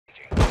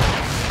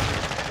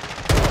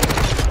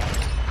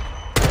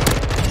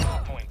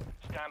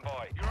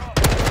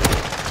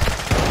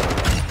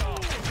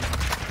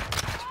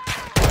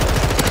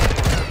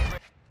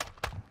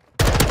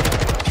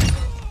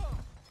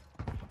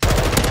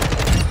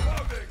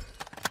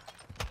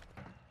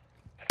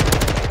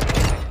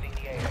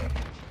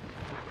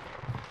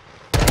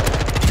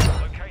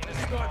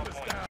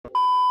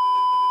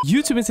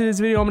YouTube, in today's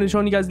video I'm going to be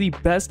showing you guys the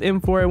best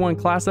M4A1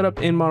 class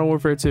setup in Modern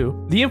Warfare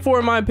 2. The M4,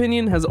 in my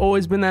opinion, has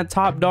always been that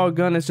top dog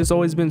gun. It's just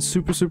always been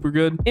super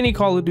good. Any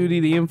Call of Duty,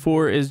 the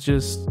M4 is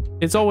just,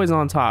 it's always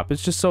on top.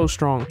 It's just so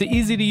strong. The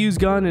easy to use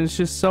gun, and it's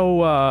just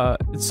so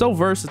it's so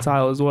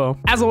versatile as well.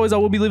 As always, I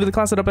will be leaving the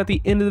class setup at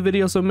the end of the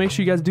video, so make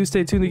sure you guys do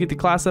stay tuned to get the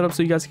class setup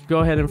so you guys can go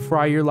ahead and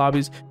fry your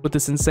lobbies with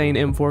this insane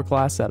M4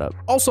 class setup.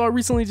 Also, I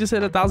recently just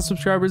hit 1,000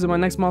 subscribers and my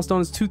next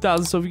milestone is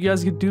 2,000, so if you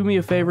guys could do me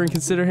a favor and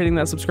consider hitting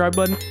that subscribe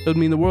button, it would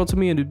mean the world to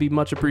me and it'd be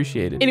much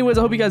appreciated. Anyways,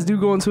 I hope you guys do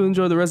go on to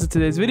enjoy the rest of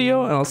today's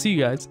video, and I'll see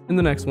you guys in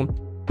the next one.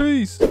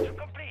 Peace.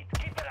 Complete.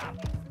 Keep it up.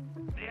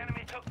 The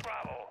enemy took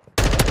Bravo.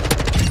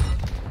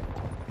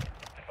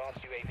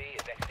 Advanced UAV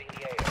is exiting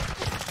the AO.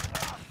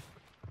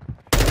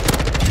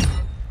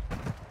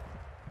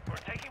 We're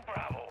taking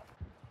Bravo.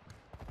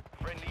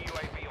 Friendly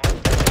UAV on.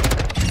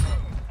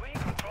 We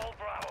control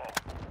Bravo.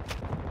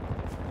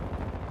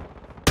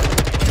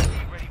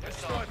 UAV ready for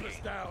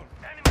target. Down.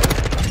 Enemy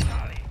on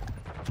Charlie.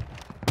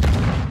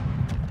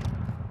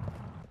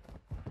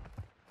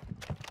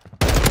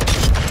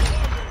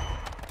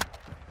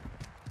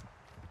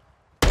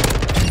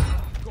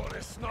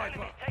 Sniper.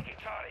 Enemy taking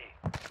Charlie.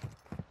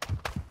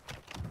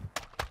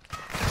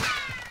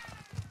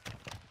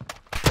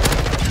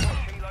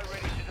 Kilo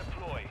ready to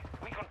deploy.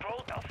 We control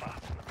Alpha.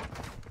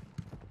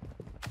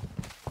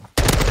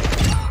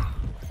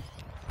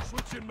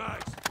 Switching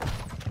mags.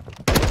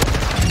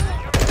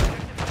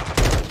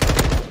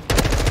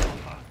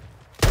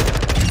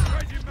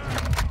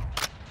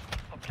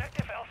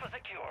 Objective Alpha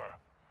secure.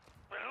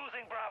 We're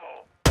losing Bravo.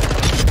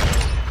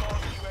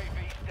 UAV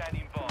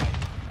standing by.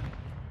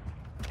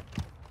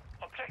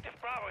 Objective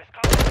Bravo is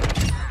coming.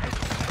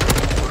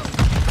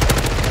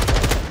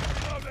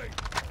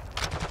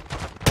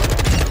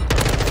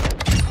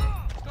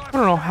 I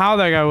don't know how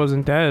that guy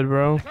wasn't dead,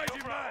 bro.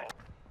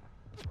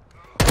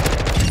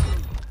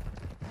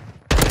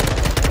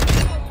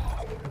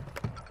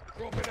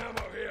 Dropping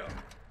ammo here.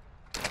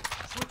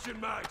 Switching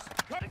mags.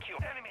 Secure.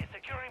 Enemy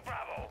securing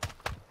Bravo.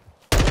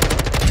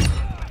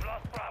 We've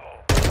lost Bravo.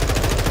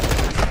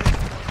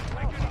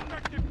 Making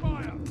effective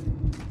fire.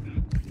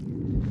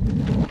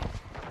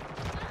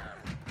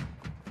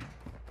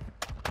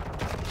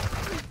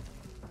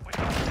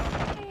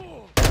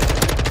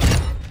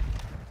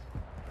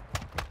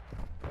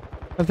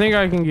 I think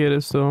I can get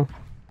it still.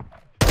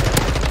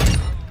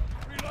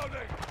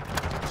 Reloading.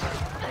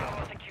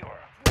 Bravo secure.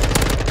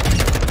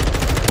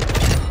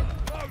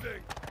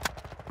 Loading.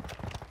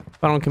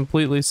 If I don't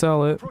completely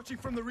sell it. Approaching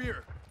from the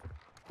rear.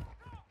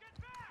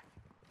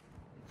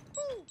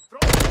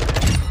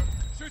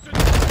 Shooting.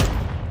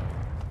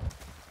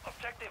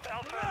 Objective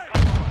Alpha is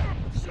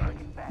compromised.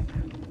 Shooting back.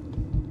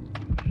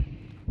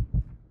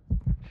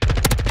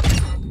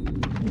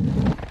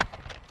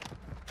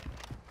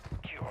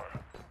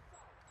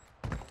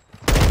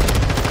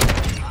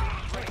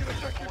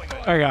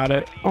 I got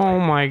it. Oh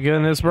my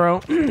goodness, bro.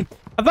 I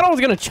thought I was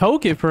gonna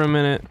choke it for a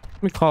minute.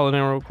 Let me call it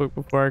in real quick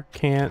before I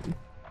can't.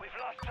 We've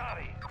lost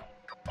Charlie.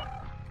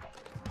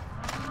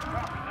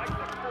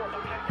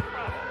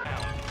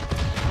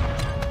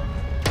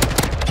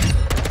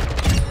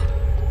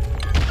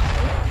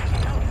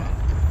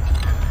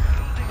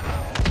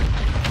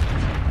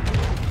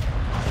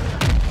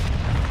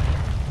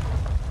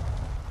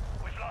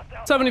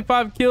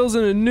 75 kills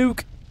and a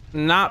nuke.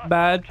 Not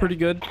bad. Pretty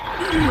good.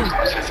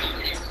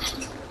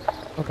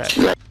 Okay.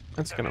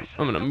 I'm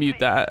gonna mute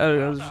that.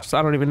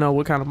 I don't even know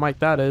what kind of mic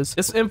that is.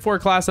 This M4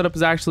 class setup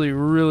is actually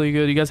really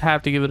good. You guys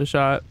have to give it a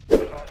shot.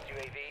 Advanced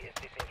UAV is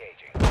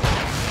disengaging.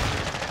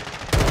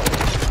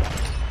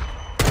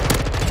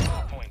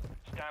 Point.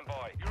 Stand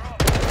by. You're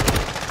up.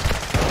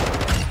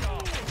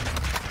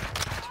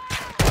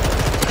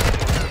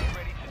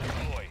 Ready to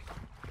deploy.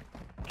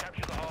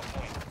 Capture the hard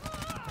point.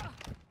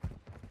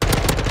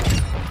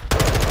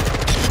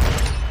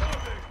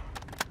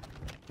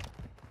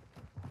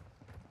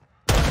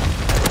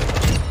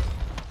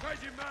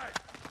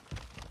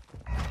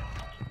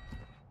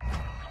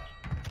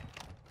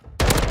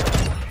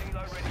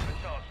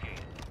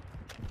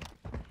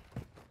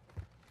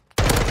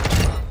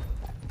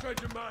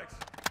 Changing mags.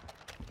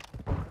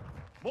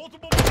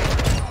 Multiple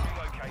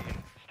relocating.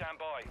 Stand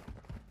by.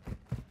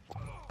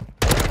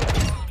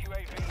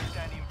 UAV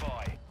standing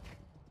by.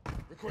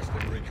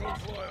 Requesting recon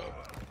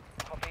flyover.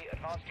 Copy.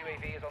 Advanced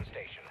UAV is on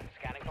station.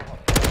 Scanning for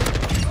hostile.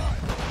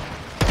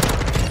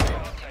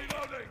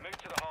 Move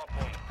to the hard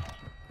point.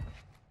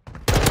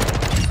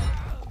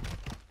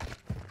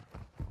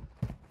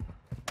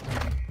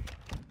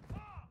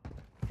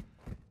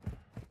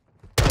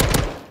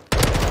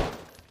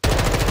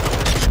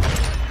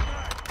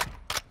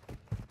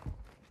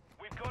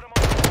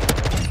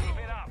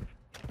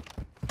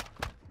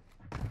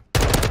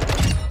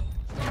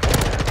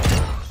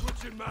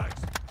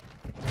 Mags.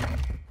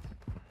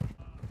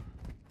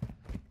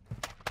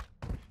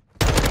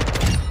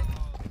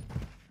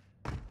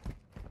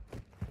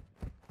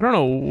 I don't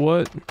know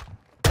what.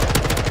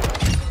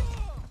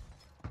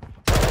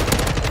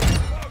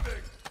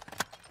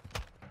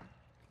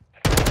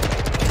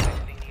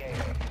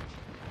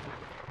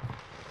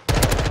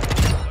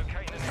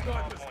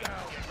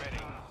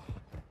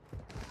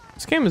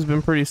 game has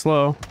been pretty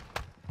slow.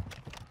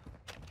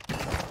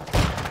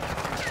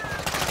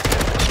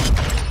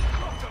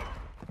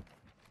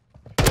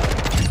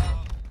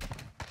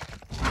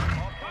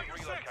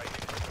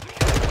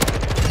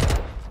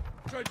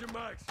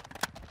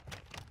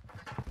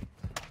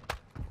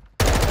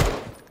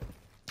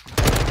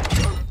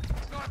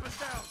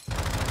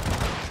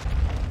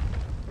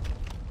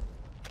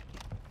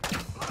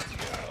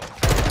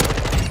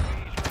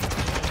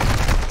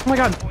 Oh my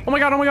god. Oh my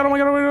god. Oh my god. Oh my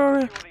god. Oh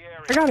my god.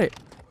 I got it.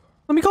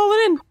 Let me call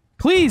it in.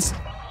 Please.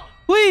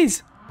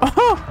 Please.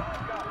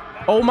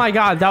 Oh. Oh my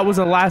god. That was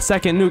a last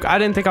second nuke. I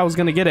didn't think I was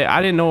going to get it.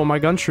 I didn't know what my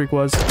gun streak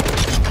was.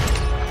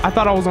 I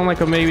thought I was on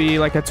like a maybe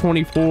like a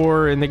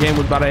 24 and the game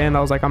was about to end.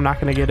 I was like, I'm not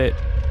going to get it.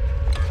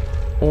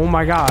 Oh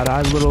my god.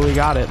 I literally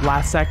got it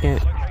last second.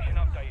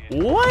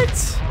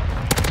 What?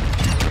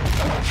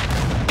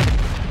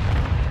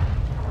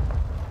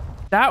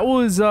 That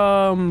was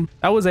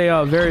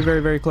a very, very,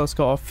 very close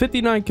call.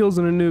 59 kills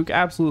in a nuke,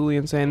 absolutely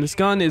insane. This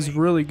gun is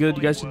really good.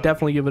 You guys should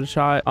definitely give it a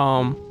shot.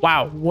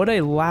 Wow, what a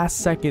last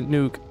second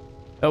nuke.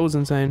 That was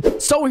insane.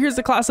 So here's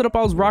the class setup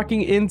I was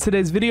rocking in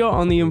today's video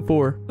on the M4.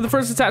 For the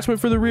first attachment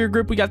for the rear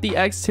grip, we got the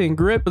X10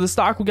 grip. For the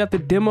stock, we got the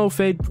Demo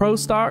Fade Pro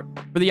stock.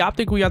 For the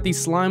optic, we got the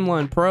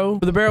Slimeline Pro.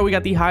 For the barrel, we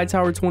got the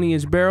Hightower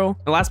 20-inch barrel.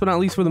 And last but not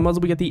least, for the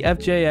muzzle, we got the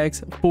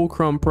FJX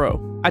Fulcrum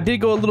Pro. I did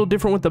go a little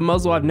different with the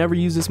muzzle. I've never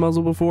used this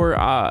muzzle before.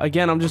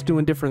 Again, I'm just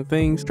doing different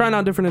things, trying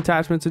out different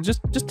attachments and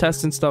just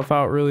testing stuff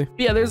out, really. But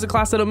yeah, there's the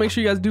class setup. Make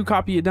sure you guys do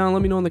copy it down.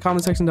 Let me know in the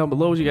comment section down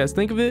below what you guys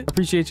think of it.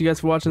 Appreciate you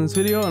guys for watching this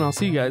video, and I'll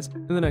see you guys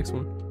in the next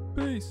one.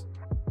 Peace.